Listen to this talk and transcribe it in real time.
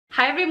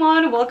Hi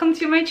everyone, welcome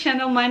to my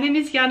channel. My name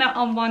is Yana.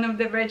 I'm one of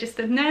the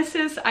registered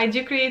nurses. I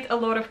do create a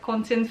lot of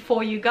content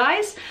for you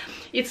guys.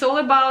 It's all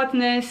about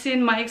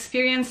nursing, my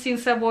experience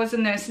since I was a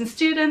nursing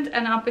student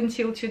and up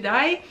until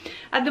today.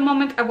 At the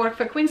moment I work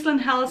for Queensland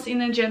Health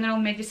in a general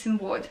medicine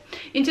ward.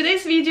 In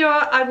today's video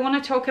I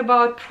want to talk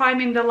about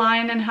priming the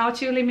line and how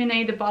to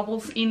eliminate the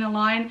bubbles in a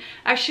line.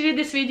 Actually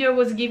this video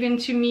was given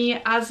to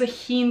me as a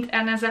hint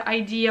and as an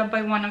idea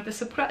by one of the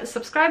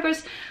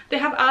subscribers. They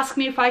have asked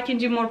me if I can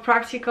do more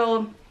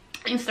practical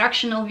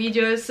instructional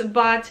videos,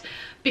 but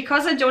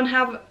because I don't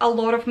have a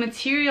lot of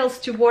materials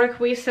to work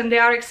with and they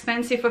are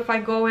expensive if I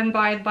go and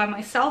buy it by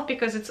myself,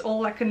 because it's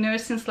all like a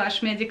nursing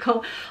slash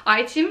medical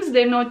items,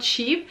 they're not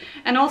cheap,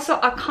 and also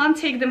I can't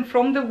take them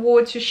from the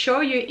ward to show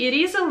you. It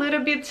is a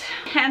little bit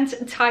hand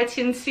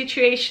tightened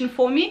situation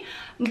for me,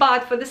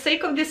 but for the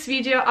sake of this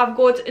video I've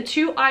got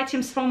two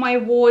items from my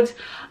ward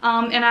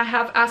and I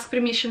have asked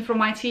permission from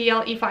my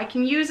TL if I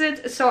can use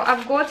it. So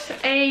I've got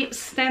a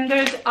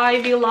standard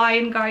IV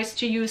line, guys,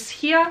 to use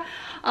here.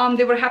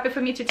 They were happy for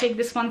me to take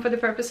this one for the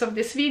purpose of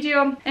this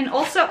video. And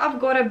also I've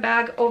got a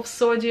bag of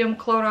sodium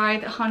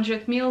chloride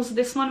 100 ml.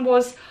 This one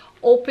was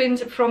opened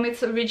from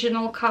its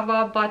original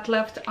cover but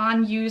left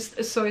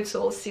unused, so it's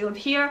all sealed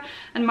here,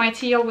 and my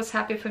TL was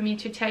happy for me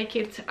to take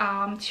it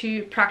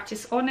to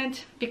practice on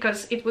it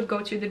because it would go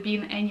to the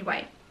bin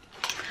anyway.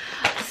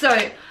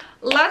 So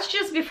let's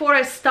just, before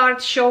I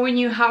start showing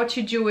you how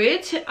to do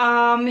it,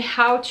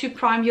 how to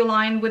prime your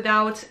line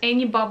without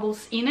any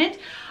bubbles in it,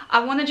 I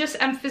want to just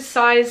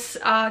emphasize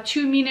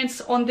 2 minutes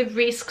on the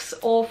risks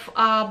of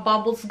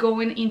bubbles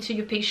going into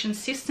your patient's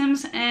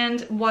systems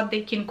and what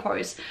they can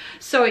cause.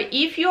 So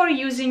if you're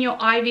using your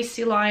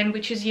IVC line,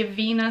 which is your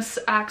venous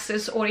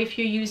access, or if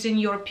you're using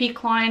your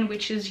PICC line,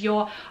 which is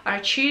your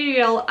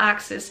arterial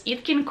access,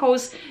 it can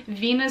cause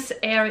venous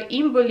air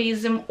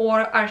embolism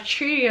or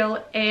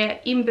arterial air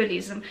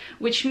embolism,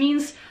 which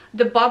means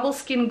the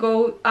bubbles can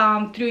go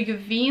through your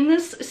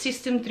venous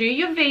system, through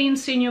your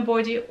veins in your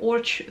body,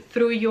 or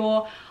through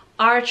your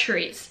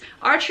arteries.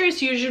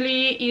 Arteries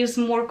usually is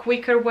more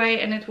quicker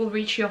way and it will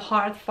reach your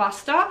heart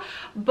faster,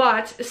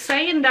 but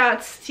saying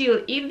that,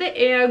 still, if the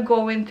air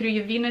going through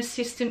your venous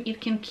system,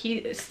 it can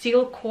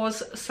still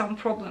cause some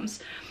problems.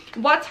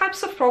 What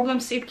types of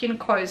problems it can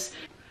cause?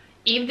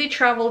 If they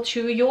travel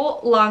to your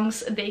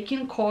lungs, they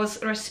can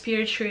cause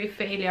respiratory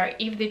failure.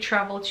 If they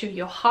travel to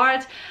your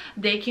heart,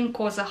 they can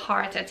cause a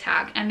heart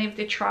attack, and if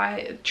they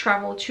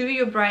travel to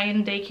your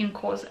brain, they can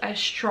cause a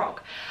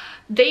stroke.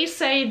 They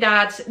say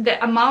that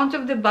the amount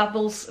of the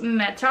bubbles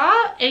matter.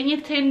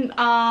 Anything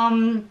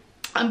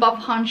above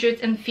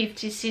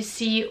 150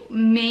 cc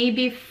may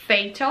be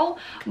fatal,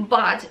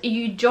 but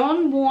you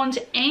don't want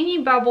any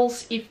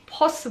bubbles, if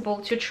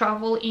possible, to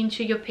travel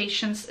into your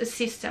patient's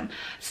system,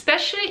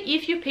 especially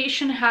if your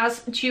patient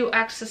has two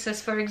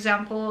accesses. For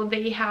example,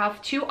 they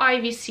have two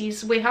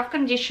IVCs. We have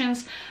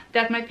conditions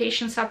that my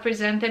patients are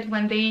presented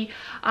when they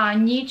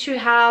need to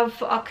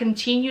have a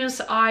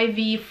continuous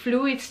IV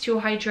fluids to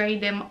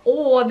hydrate them,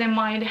 or they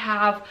might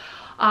have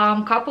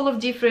couple of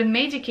different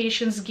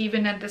medications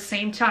given at the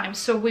same time.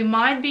 So we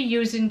might be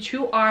using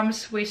two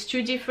arms with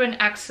two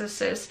different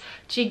accesses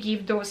to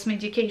give those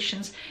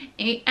medications.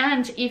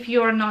 And if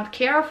you're not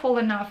careful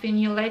enough and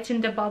you're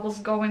letting the bubbles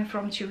going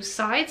from two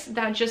sides,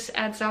 that just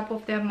adds up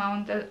of the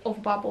amount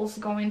of bubbles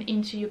going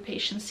into your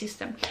patient's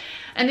system.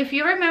 And if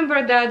you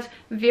remember that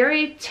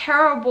very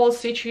terrible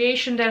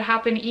situation that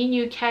happened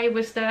in UK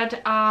with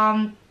that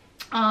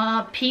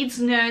peds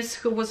nurse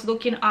who was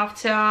looking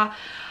after,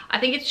 I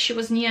think she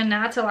was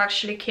neonatal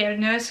actually care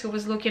nurse who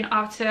was looking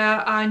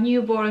after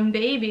newborn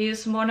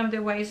babies. One of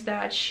the ways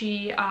that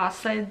she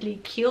sadly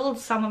killed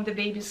some of the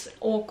babies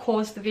or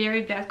caused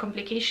very bad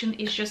complication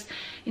is just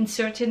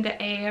inserting the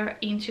air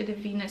into the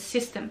venous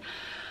system.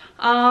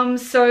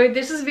 So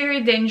this is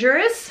very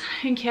dangerous,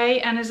 okay,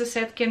 and as I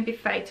said, can be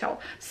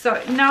fatal.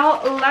 So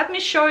now let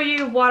me show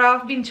you what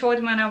I've been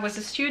taught when I was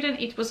a student.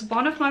 It was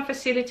one of my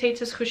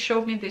facilitators who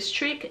showed me this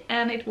trick,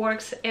 and it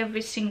works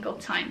every single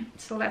time.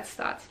 So let's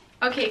start.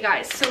 Okay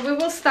guys, so we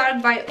will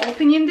start by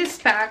opening this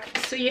pack.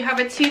 So you have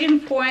a tearing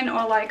point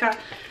or like a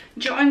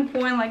joint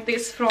point like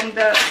this from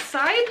the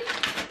side.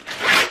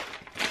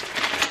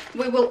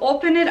 We will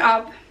open it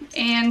up,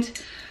 and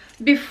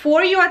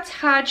before you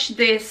attach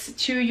this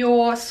to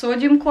your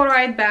sodium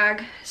chloride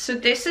bag, so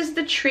this is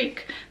the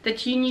trick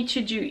that you need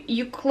to do.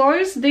 You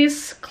close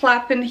this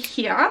clapping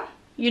here,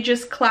 you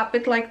just clap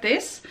it like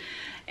this,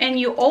 and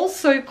you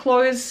also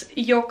close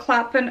your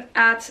clapping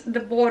at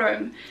the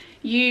bottom.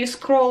 You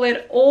scroll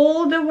it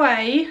all the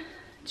way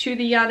to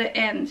the other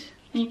end,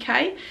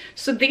 okay?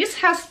 So this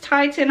has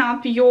tightened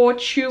up your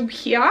tube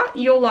here,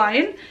 your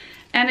line,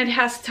 and it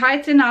has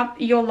tightened up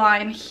your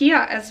line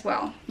here as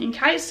well,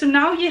 okay? So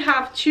now you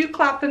have two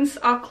clappings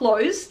are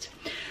closed.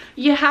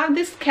 You have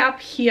this cap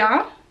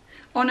here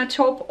on the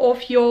top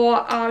of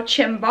your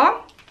chamber.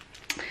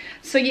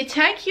 So you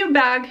take your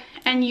bag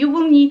and you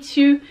will need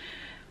to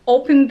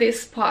open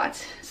this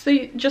part. So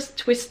you just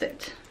twist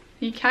it,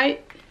 okay?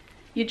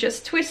 You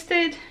just twist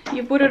it,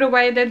 you put it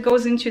away, that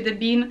goes into the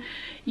bin.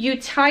 you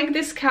take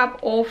this cap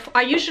off.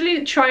 I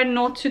usually try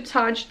not to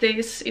touch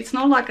this. It's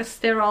not like a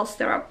sterile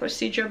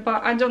procedure,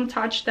 but I don't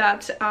touch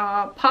that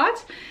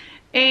part.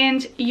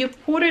 And you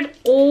put it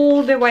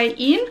all the way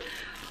in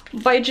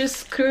by just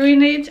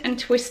screwing it and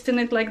twisting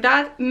it like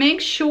that.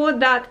 Make sure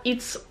that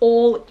it's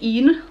all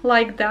in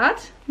like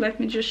that. Let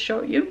me just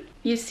show you.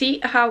 You see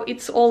how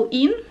it's all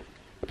in?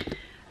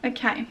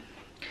 Okay.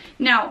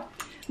 Now,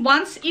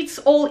 once it's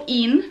all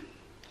in,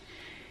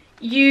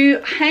 you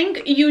hang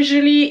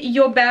usually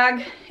your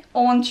bag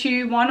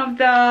onto one of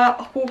the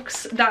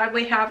hooks that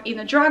we have in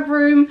the drug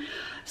room,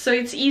 so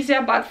it's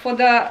easier. But for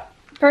the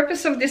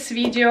purpose of this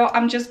video,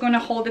 I'm just gonna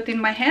hold it in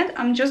my hand.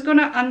 I'm just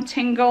gonna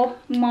untangle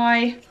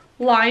my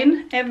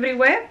line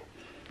everywhere.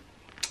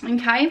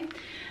 Okay,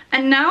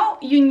 and now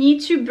you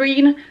need to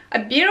bring a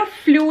bit of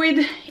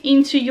fluid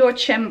into your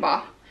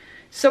chamber.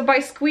 So by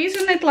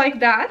squeezing it like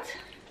that,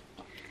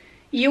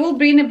 you will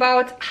bring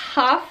about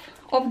half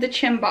of the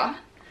chamber.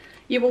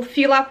 You will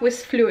fill up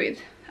with fluid,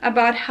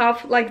 about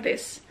half like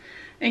this.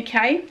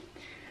 Okay,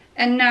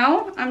 and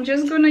now I'm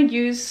just gonna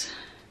use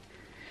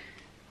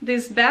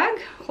this bag.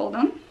 Hold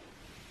on.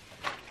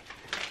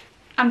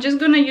 I'm just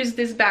gonna use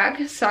this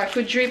bag so I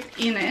could drip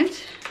in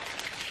it.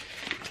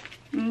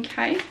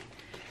 Okay,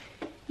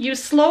 you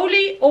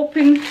slowly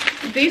open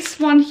this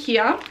one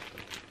here.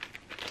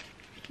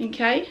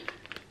 Okay,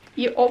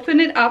 you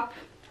open it up,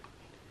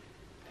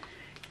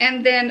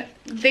 and then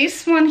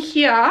this one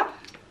here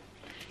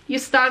you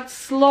start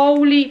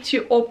slowly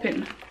to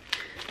open.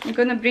 I'm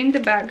gonna bring the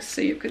bag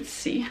so you could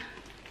see.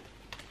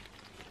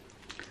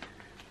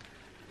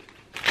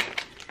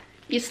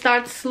 You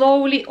start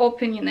slowly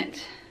opening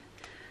it.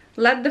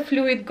 Let the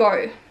fluid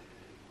go.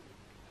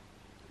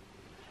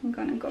 I'm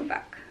gonna go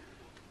back.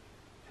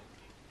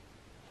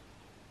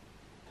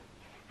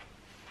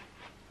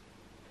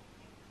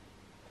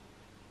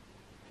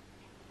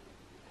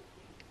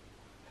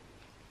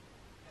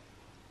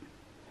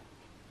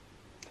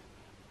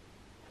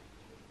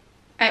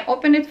 I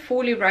open it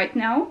fully right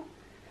now,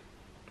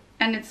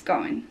 and it's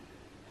going.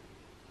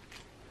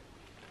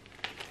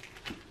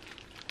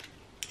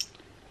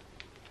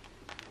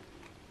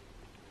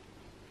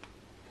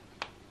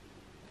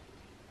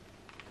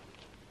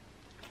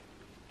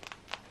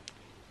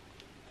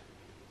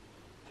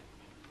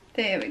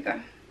 There we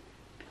go.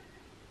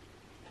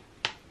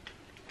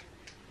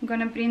 I'm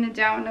gonna bring it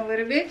down a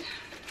little bit.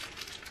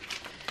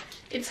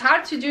 It's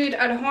hard to do it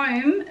at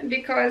home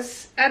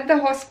because at the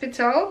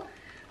hospital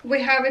we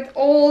have it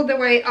all the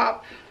way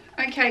up.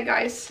 Okay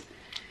guys,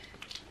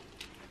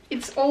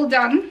 it's all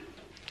done.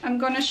 I'm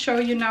gonna show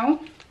you now.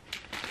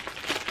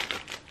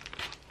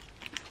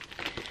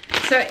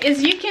 So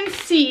as you can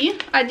see,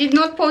 I did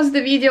not pause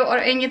the video or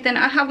anything.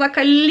 I have like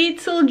a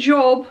little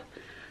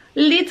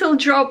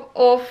drop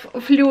of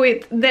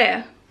fluid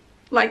there.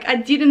 Like I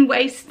didn't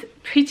waste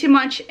pretty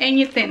much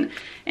anything.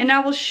 And I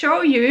will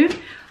show you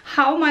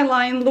how my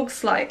line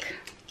looks like.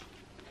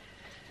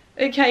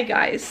 Okay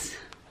guys,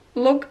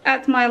 look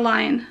at my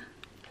line.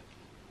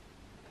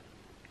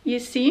 You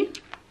see?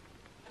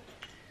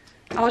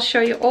 I'll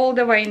show you all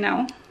the way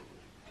now.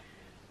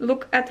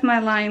 Look at my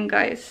line,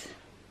 guys.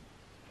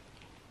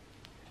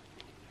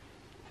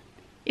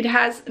 It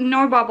has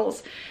no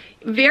bubbles.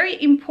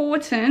 Very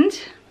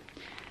important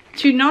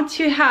to not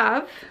to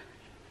have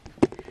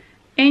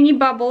any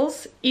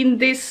bubbles in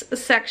this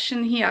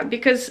section here,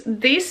 because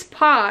this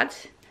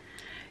part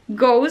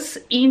goes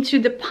into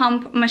the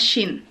pump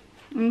machine.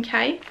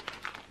 Okay,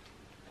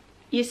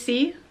 you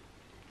see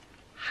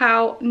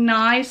how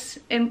nice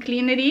and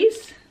clean it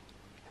is?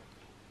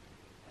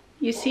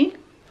 You see?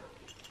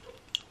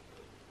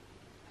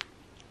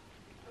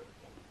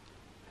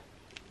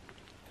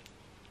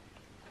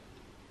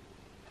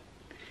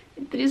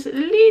 There is a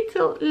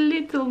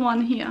little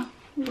one here,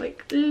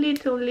 like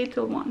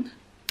little one.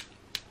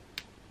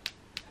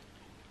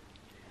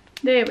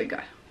 There we go.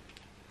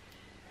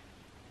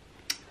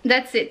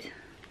 That's it.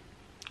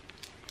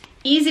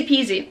 Easy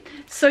peasy.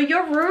 So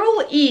your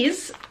rule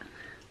is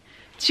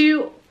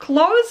to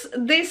close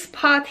this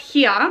part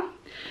here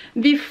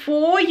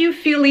before you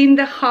fill in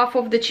the half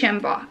of the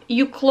chamber.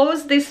 You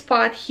close this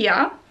part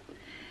here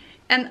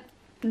and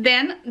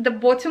then the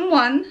bottom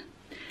one,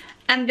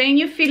 and then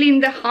you fill in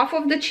the half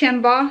of the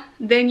chamber,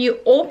 then you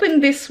open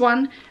this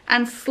one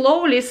and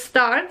slowly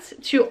start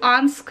to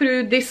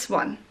unscrew this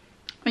one.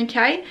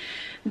 Okay,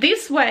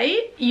 this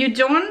way you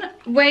don't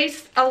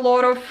waste a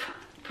lot of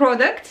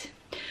product.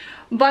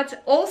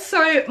 But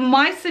also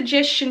my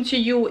suggestion to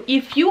you,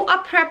 if you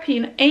are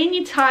prepping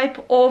any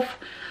type of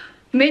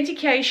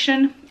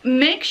medication,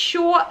 make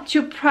sure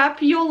to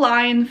prep your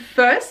line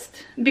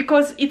first,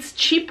 because it's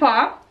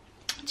cheaper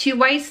to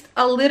waste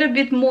a little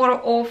bit more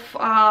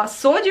of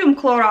sodium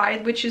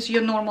chloride, which is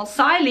your normal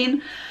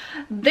saline,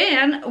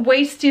 than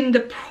wasting the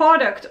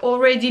product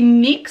already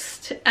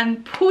mixed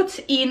and put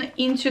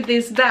into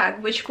this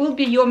bag, which will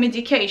be your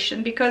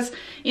medication. Because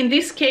in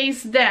this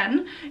case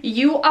then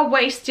you are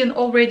wasting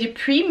already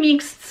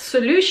pre-mixed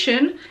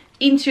solution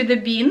into the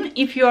bin.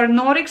 If you are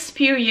not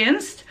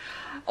experienced,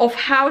 of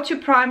how to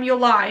prime your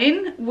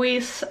line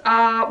with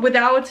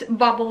without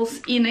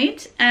bubbles in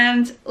it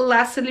and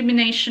less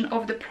elimination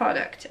of the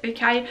product.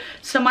 Okay,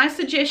 so my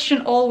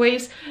suggestion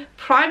always,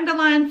 prime the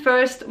line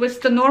first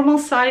with the normal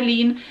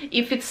saline.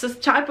 If it's a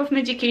type of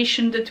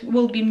medication that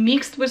will be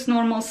mixed with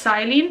normal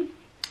saline,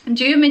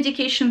 do your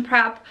medication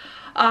prep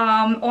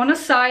on a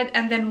side,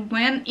 and then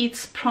when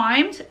it's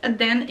primed,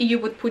 then you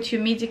would put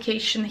your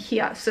medication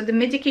here. So the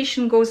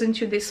medication goes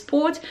into this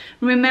port.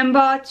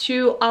 Remember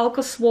to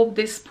alcohol swab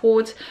this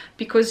port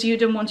because you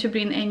don't want to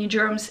bring any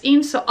germs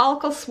in. So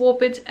alcohol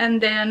swab it,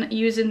 and then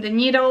using the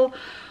needle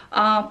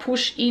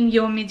push in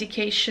your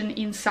medication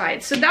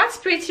inside. So that's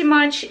pretty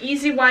much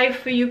easy way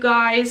for you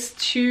guys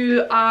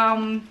to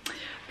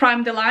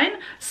prime the line.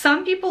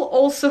 Some people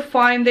also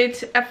find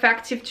it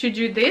effective to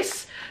do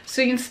this.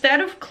 So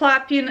instead of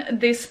clapping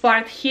this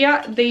part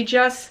here, they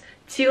just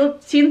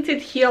tint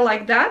it here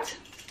like that,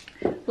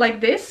 like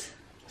this.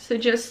 So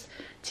just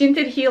tint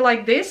it here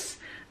like this,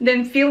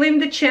 then fill in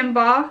the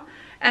chamber,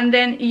 and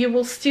then you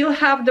will still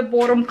have the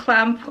bottom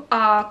clamp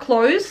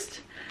closed,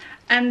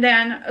 and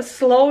then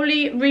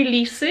slowly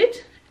release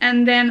it,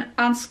 and then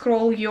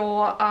unscroll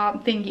your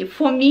thingy.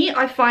 For me,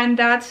 I find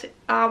that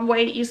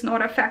way is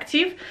not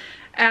effective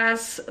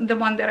as the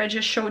one that I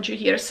just showed you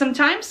here.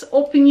 Sometimes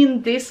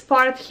opening this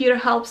part here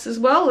helps as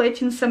well,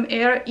 letting some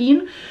air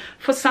in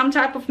for some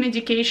type of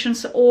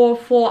medications or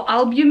for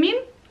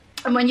albumin.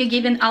 And when you're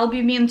giving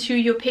albumin to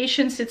your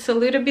patients, it's a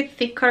little bit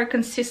thicker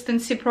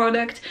consistency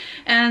product,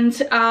 and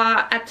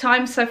at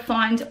times I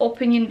find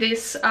opening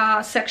this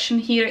section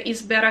here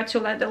is better to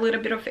let a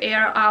little bit of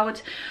air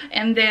out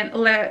and then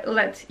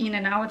let in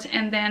and out,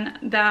 and then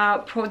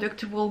the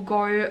product will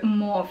go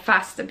more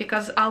faster,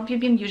 because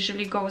albumin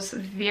usually goes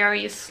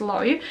very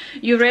slow.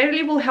 You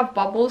rarely will have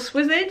bubbles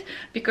with it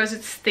because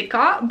it's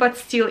thicker, but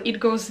still it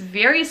goes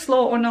very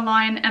slow on a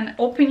line, and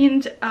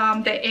opening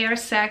the air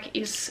sac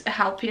is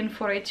helping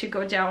for it to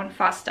go down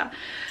faster.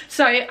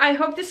 So I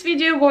hope this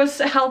video was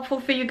helpful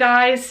for you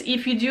guys.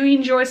 If you do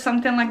enjoy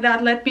something like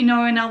that, let me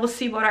know and I will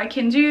see what I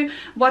can do,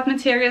 what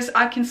materials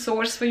I can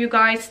source for you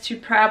guys to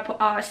prep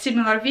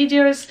similar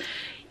videos.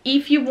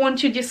 If you want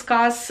to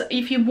discuss,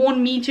 if you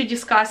want me to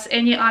discuss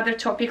any other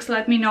topics,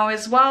 let me know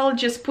as well.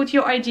 Just put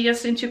your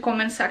ideas into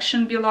comment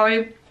section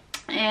below,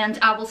 and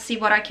I will see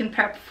what I can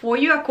prep for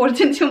you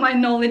according to my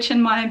knowledge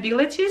and my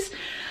abilities.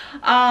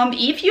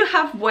 If you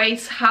have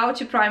ways how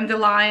to prime the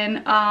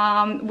line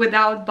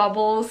without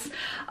bubbles,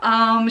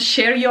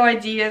 share your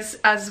ideas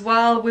as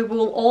well. We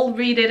will all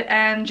read it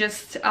and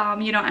just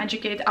you know,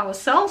 educate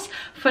ourselves.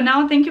 For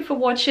now, thank you for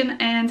watching,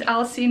 and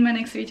I'll see you in my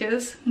next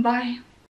videos. Bye.